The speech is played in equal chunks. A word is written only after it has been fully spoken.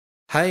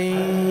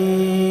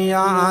حي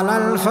على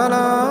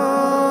الفلاح.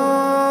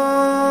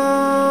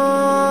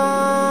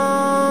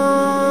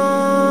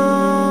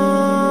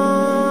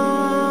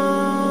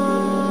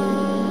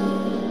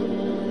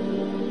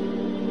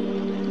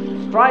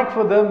 Strike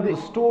for them the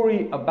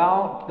story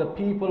about the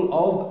people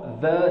of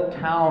the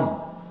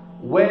town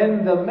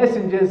when the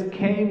messengers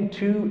came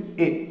to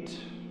it.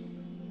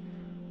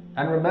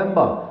 And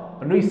remember,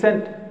 when we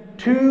sent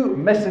 2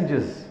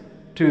 messengers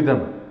to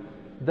them,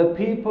 the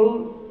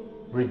people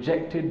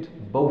rejected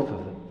both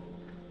of them.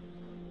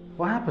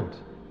 What happened?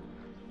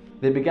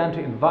 They began to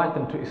invite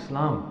them to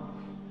Islam.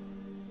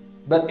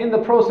 But in the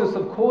process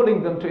of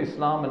calling them to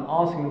Islam and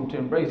asking them to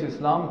embrace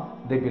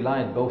Islam, they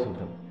belied both of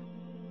them.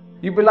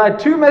 You belied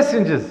 2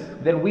 messengers,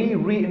 then we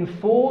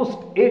reinforced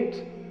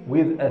it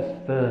with a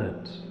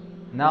 3rd.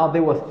 Now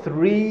there were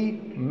 3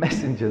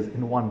 messengers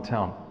in one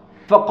town.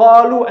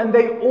 فَقَالُوا, and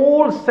they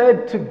all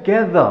said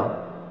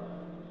together,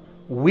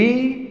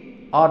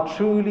 we are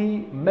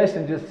truly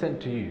messengers sent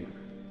to you.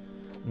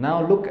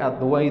 Now look at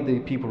the way the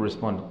people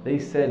responded. They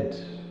said,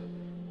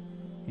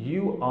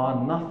 you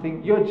are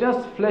nothing, you're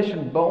just flesh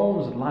and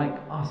bones like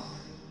us.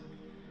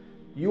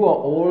 You are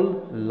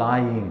all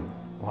lying.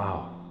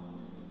 Wow.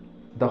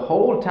 The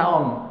whole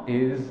town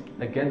is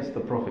against the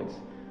prophets.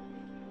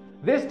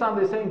 This time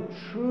they're saying,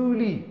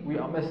 truly we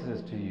are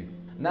messengers to you.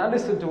 Now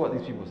listen to what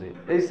these people say.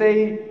 They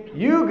say,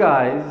 you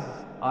guys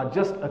are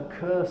just a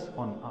curse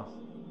on us.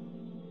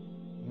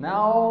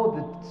 Now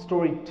the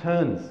story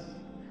turns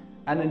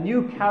and a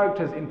new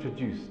character is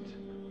introduced.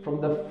 From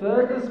the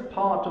furthest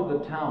part of the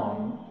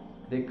town,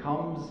 there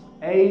comes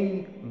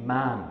a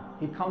man.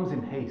 He comes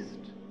in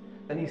haste.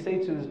 And he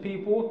says to his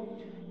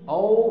people,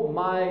 oh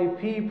my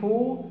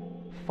people,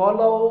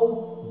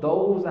 follow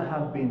those that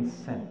have been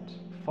sent.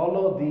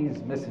 Follow these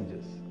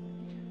messengers.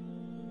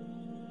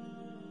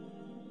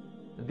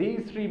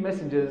 These 3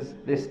 messengers,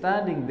 they're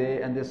standing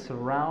there and they're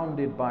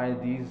surrounded by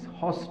these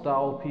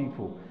hostile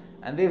people.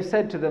 And they've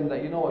said to them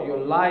that, you know what, you're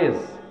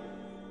liars.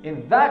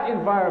 In that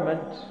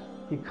environment,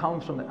 he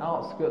comes from the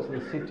outskirts of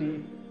the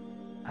city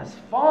as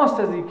fast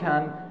as he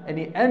can, and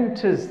he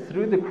enters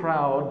through the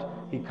crowd.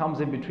 He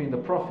comes in between the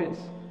prophets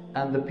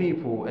and the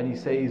people, and he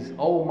says,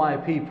 oh my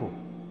people,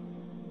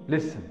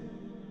 listen,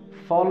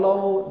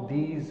 follow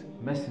these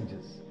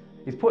messengers.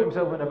 He's put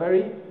himself in a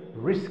very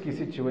risky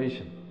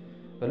situation,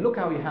 but look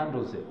how he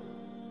handles it.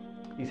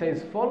 He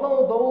says,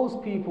 follow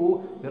those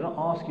people. They don't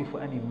ask you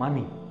for any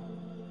money.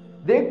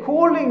 They're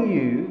calling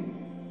you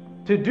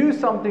to do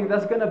something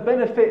that's going to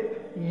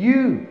benefit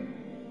you.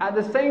 At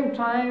the same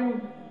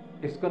time,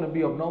 it's going to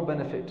be of no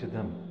benefit to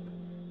them.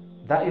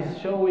 That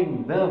is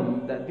showing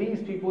them that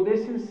these people,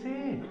 they're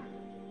sincere,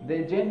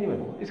 they're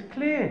genuine. It's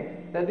clear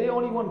that they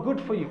only want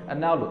good for you. And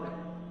now look,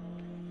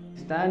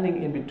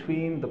 standing in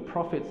between the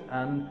prophets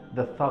and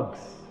the thugs.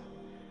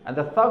 And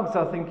the thugs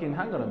are thinking,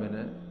 hang on a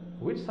minute,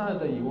 which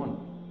side are you on?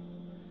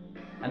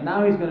 And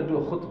now he's going to do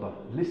a khutbah.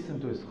 Listen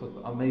to his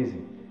khutbah,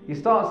 amazing. He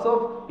starts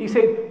off, he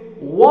said,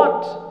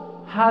 what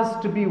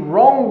has to be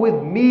wrong with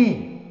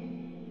me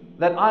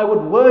that I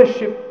would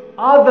worship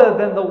other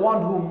than the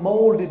one who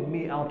molded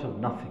me out of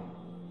nothing?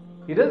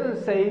 He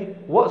doesn't say,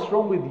 what's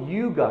wrong with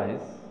you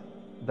guys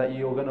that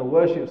you're going to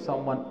worship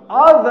someone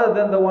other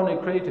than the one who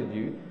created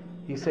you.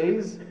 He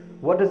says,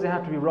 what does it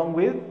have to be wrong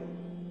with?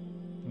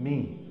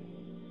 Me.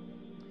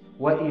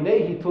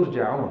 وَإِلَيْهِ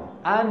تُرْجَعُونَ,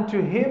 and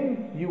to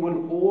him you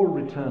will all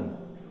return.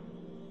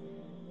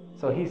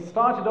 So he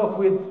started off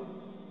with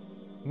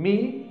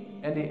me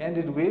and he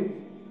ended with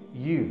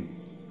you.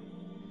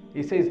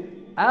 He says,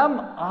 am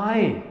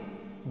I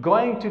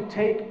going to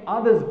take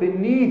others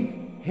beneath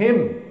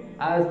him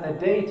as a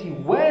deity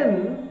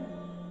when,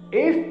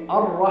 if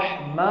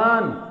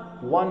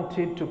Ar-Rahman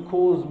wanted to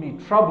cause me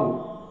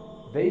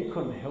trouble, they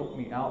couldn't help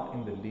me out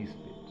in the least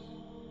bit?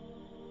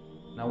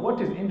 Now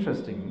what is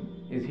interesting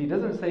is he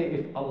doesn't say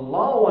if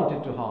Allah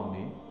wanted to harm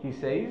me, he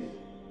says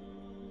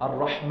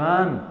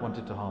Ar-Rahman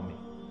wanted to harm me.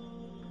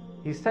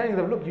 He's telling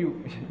them, look,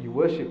 you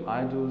worship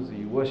idols,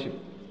 you worship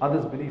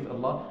others beneath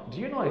Allah. Do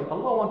you know if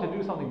Allah wanted to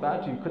do something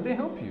bad to you, could they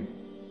help you?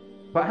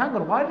 But hang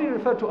on, why do you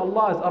refer to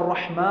Allah as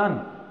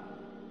Ar-Rahman?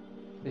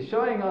 It's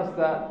showing us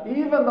that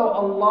even though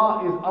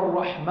Allah is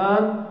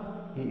Ar-Rahman,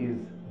 He is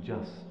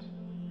just.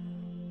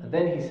 And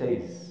then He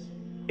says,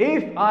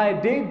 if I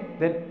did,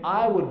 then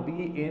I would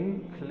be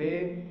in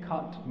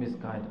clear-cut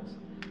misguidance.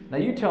 Now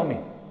you tell me,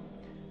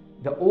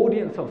 the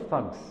audience of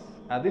thugs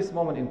at this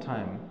moment in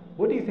time,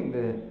 what do you think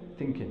they're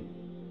thinking?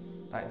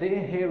 Like,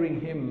 they're hearing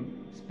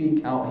him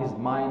speak out his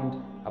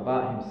mind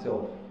about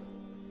himself.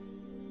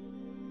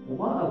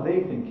 What are they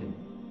thinking?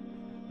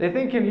 They're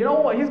thinking, you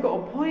know what, he's got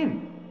a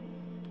point.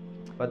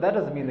 But that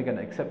doesn't mean they're going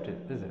to accept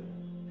it, does it?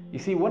 You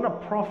see, when a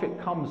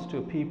prophet comes to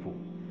a people,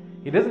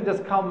 he doesn't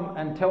just come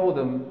and tell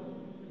them,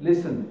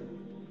 listen,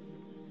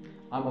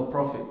 I'm a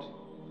prophet,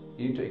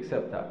 you need to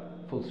accept that,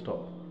 full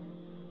stop.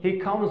 He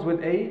comes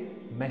with a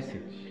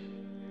message.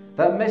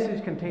 That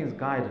message contains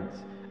guidance,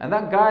 and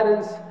that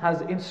guidance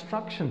has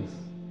instructions.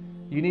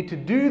 You need to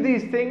do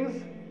these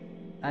things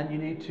and you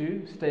need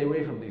to stay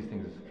away from these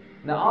things.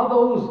 Now, are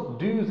those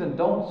do's and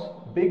don'ts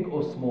big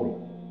or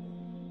small.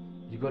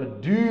 You got to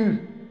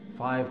do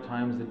 5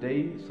 times a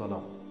day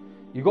salah.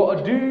 You got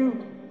to do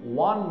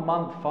 1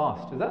 month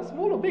fast. Is that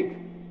small or big?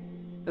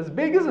 It's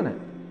big, isn't it?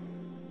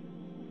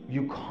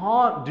 You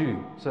can't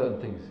do certain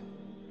things.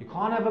 You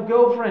can't have a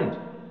girlfriend.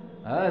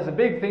 It's a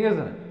big thing,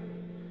 isn't it?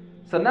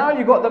 So now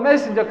you got the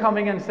messenger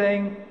coming and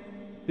saying,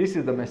 this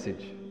is the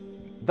message.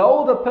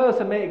 Though the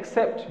person may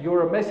accept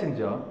you're a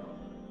messenger,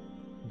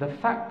 the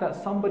fact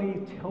that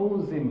somebody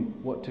tells him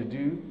what to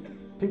do,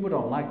 people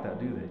don't like that,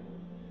 do they?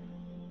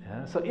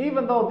 Yeah? So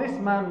even though this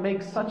man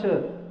makes such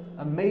an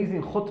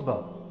amazing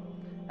khutbah,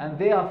 and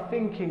they are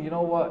thinking, you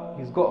know what,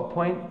 he's got a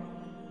point,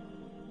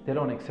 they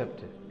don't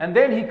accept it. And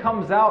then he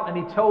comes out and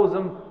he tells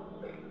them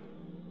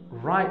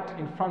right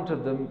in front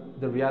of them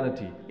the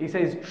reality. He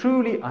says,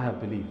 truly I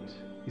have believed.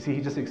 You see,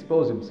 he just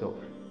exposed himself.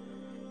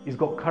 He's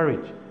got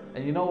courage.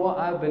 And you know what?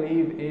 I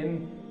believe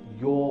in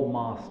your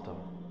master.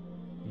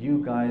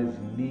 You guys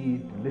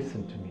need to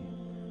listen to me.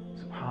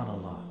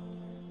 Subhanallah.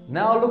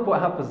 Now look what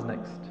happens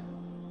next.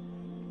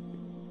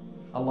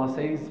 Allah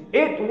says,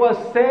 it was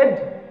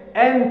said,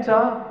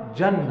 enter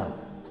Jannah.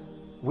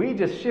 We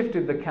just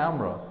shifted the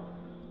camera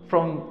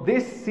from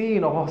this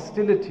scene of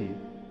hostility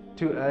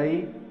to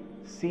a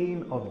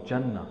scene of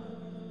Jannah.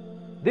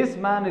 This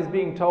man is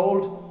being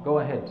told, go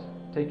ahead,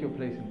 take your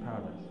place in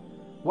paradise.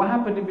 What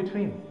happened in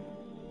between?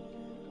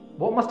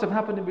 What must have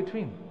happened in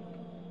between?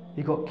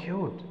 He got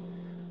killed.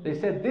 They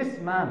said this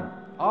man,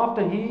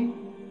 after he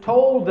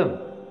told them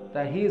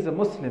that he is a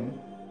Muslim,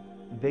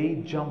 they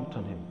jumped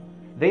on him.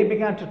 They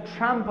began to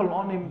trample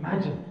on him.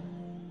 Imagine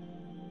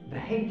the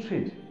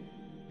hatred,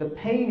 the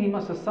pain he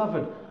must have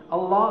suffered.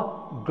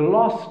 Allah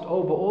glossed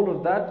over all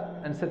of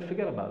that and said,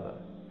 forget about that.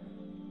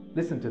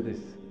 Listen to this.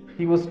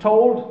 He was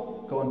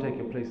told, go and take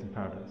your place in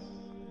paradise.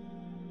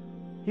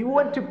 He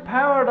went to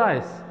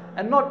paradise,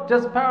 and not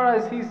just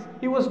paradise,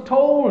 he was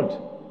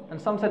told.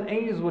 And some said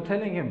angels were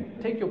telling him,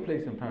 take your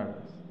place in paradise.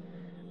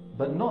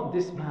 But not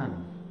this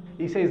man.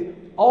 He says,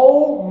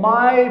 oh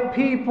my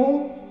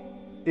people,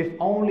 if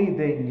only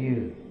they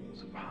knew.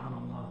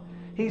 Subhanallah.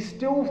 He's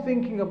still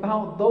thinking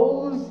about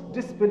those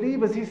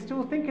disbelievers. He's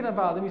still thinking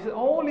about them. He said,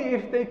 only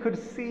if they could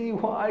see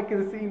what I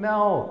can see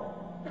now.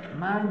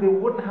 Man, they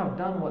wouldn't have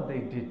done what they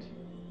did.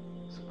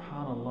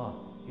 Subhanallah.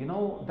 You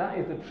know, that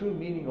is the true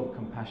meaning of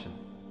compassion.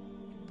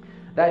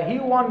 That he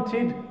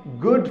wanted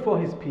good for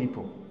his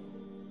people.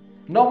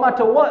 No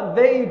matter what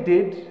they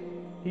did,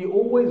 he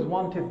always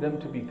wanted them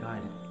to be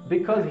guided.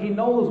 Because he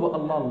knows what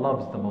Allah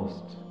loves the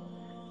most.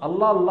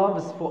 Allah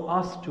loves for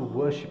us to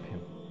worship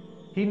Him.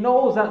 He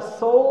knows that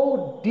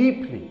so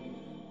deeply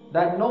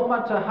that no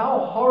matter how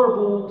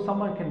horrible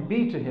someone can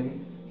be to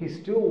Him, He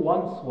still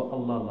wants what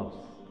Allah loves.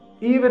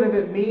 Even if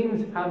it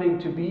means having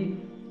to be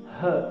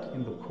hurt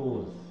in the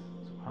cause.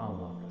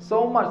 SubhanAllah.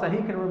 So much that He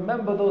can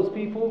remember those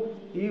people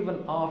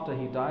even after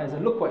He dies.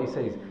 And look what He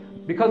says.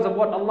 Because of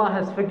what Allah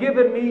has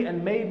forgiven me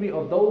and made me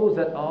of those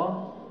that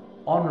are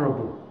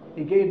honorable.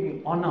 He gave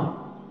me honor.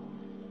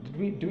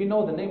 Do we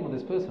know the name of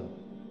this person?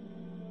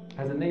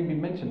 Has the name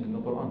been mentioned in the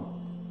Quran?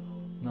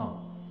 No.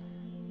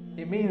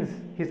 It means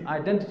his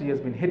identity has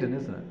been hidden,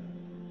 isn't it?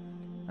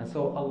 And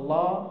so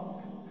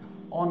Allah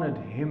honored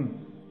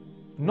him,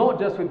 not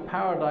just with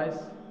paradise,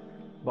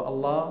 but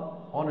Allah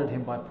honored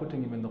him by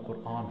putting him in the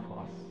Quran for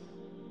us.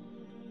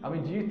 I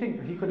mean, do you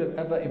think he could have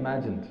ever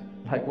imagined,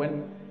 like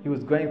when he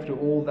was going through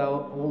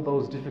all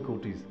those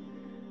difficulties,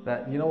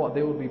 that, you know what,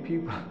 there would be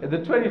people in the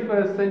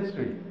 21st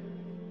century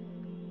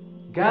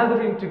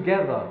gathering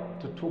together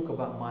to talk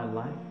about my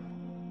life?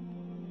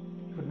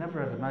 You would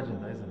never have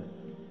imagined that, isn't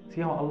it?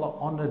 See how Allah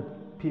honored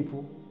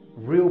people,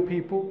 real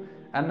people.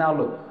 And now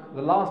look,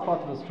 the last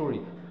part of the story,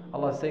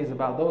 Allah says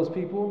about those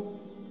people,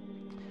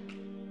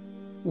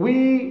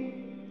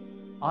 we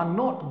are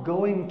not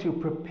going to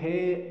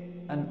prepare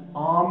an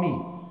army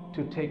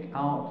to take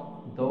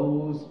out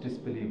those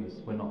disbelievers.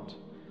 We're not.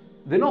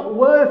 They're not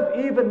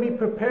worth even me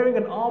preparing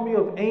an army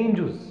of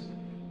angels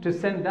to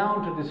send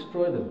down to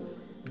destroy them.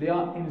 They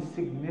are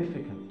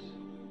insignificant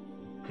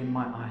in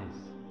my eyes.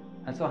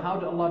 And so how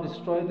did Allah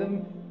destroy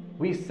them?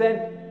 We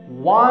sent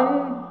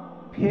one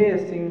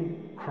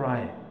piercing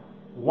cry.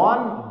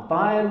 One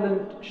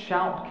violent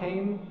shout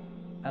came,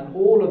 and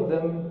all of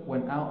them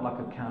went out like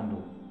a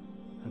candle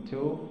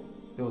until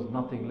there was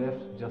nothing left,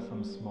 just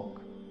some smoke.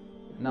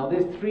 Now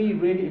there's 3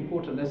 really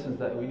important lessons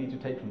that we need to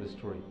take from this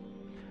story.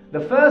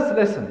 The first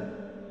lesson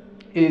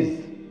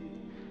is,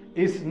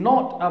 it's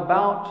not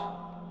about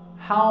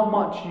how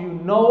much you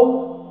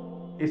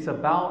know, it's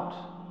about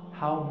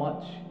how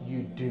much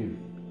you do.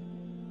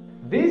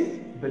 This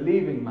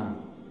believing man,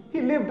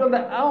 he lived on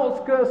the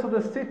outskirts of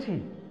the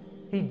city.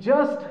 He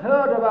just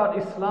heard about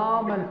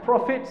Islam and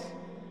prophets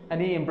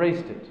and he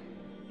embraced it.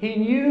 He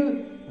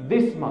knew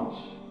this much.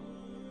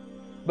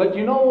 But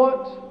you know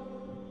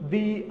what?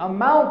 The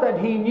amount that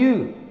he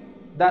knew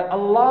that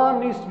Allah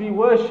needs to be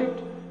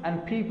worshipped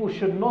and people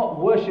should not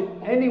worship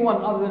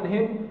anyone other than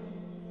Him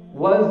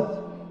was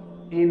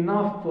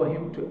enough for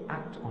him to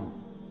act on.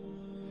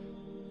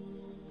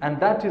 And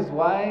that is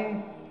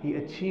why he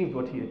achieved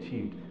what he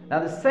achieved. Now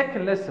the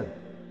second lesson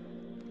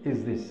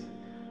is this.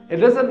 It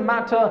doesn't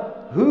matter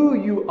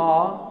who you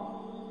are,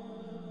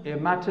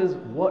 it matters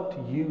what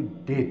you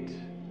did.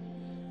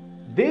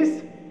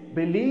 This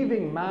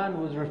believing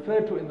man was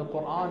referred to in the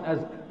Quran as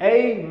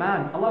a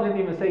man. Allah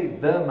didn't even say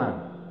the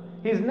man.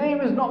 His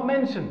name is not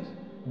mentioned.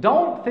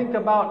 Don't think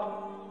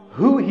about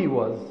who he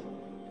was,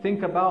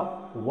 think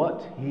about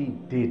what he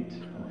did.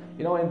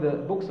 You know, in the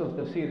books of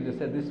tafsir, it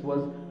said this was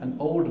an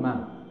old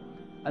man.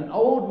 An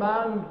old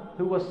man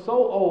who was so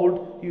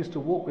old, he used to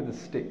walk with a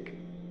stick.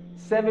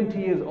 70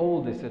 years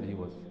old, they said he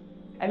was.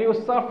 And he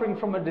was suffering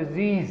from a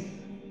disease.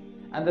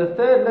 And the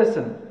third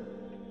lesson,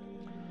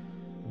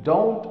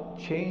 don't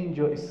change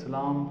your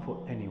Islam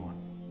for anyone.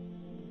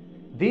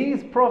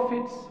 These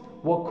prophets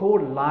were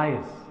called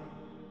liars.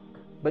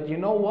 But you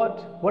know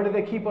what? What did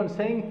they keep on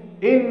saying?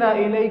 Inna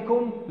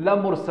ilaykum la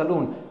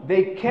mursalun.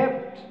 They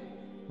kept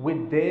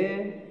with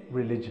their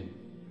religion.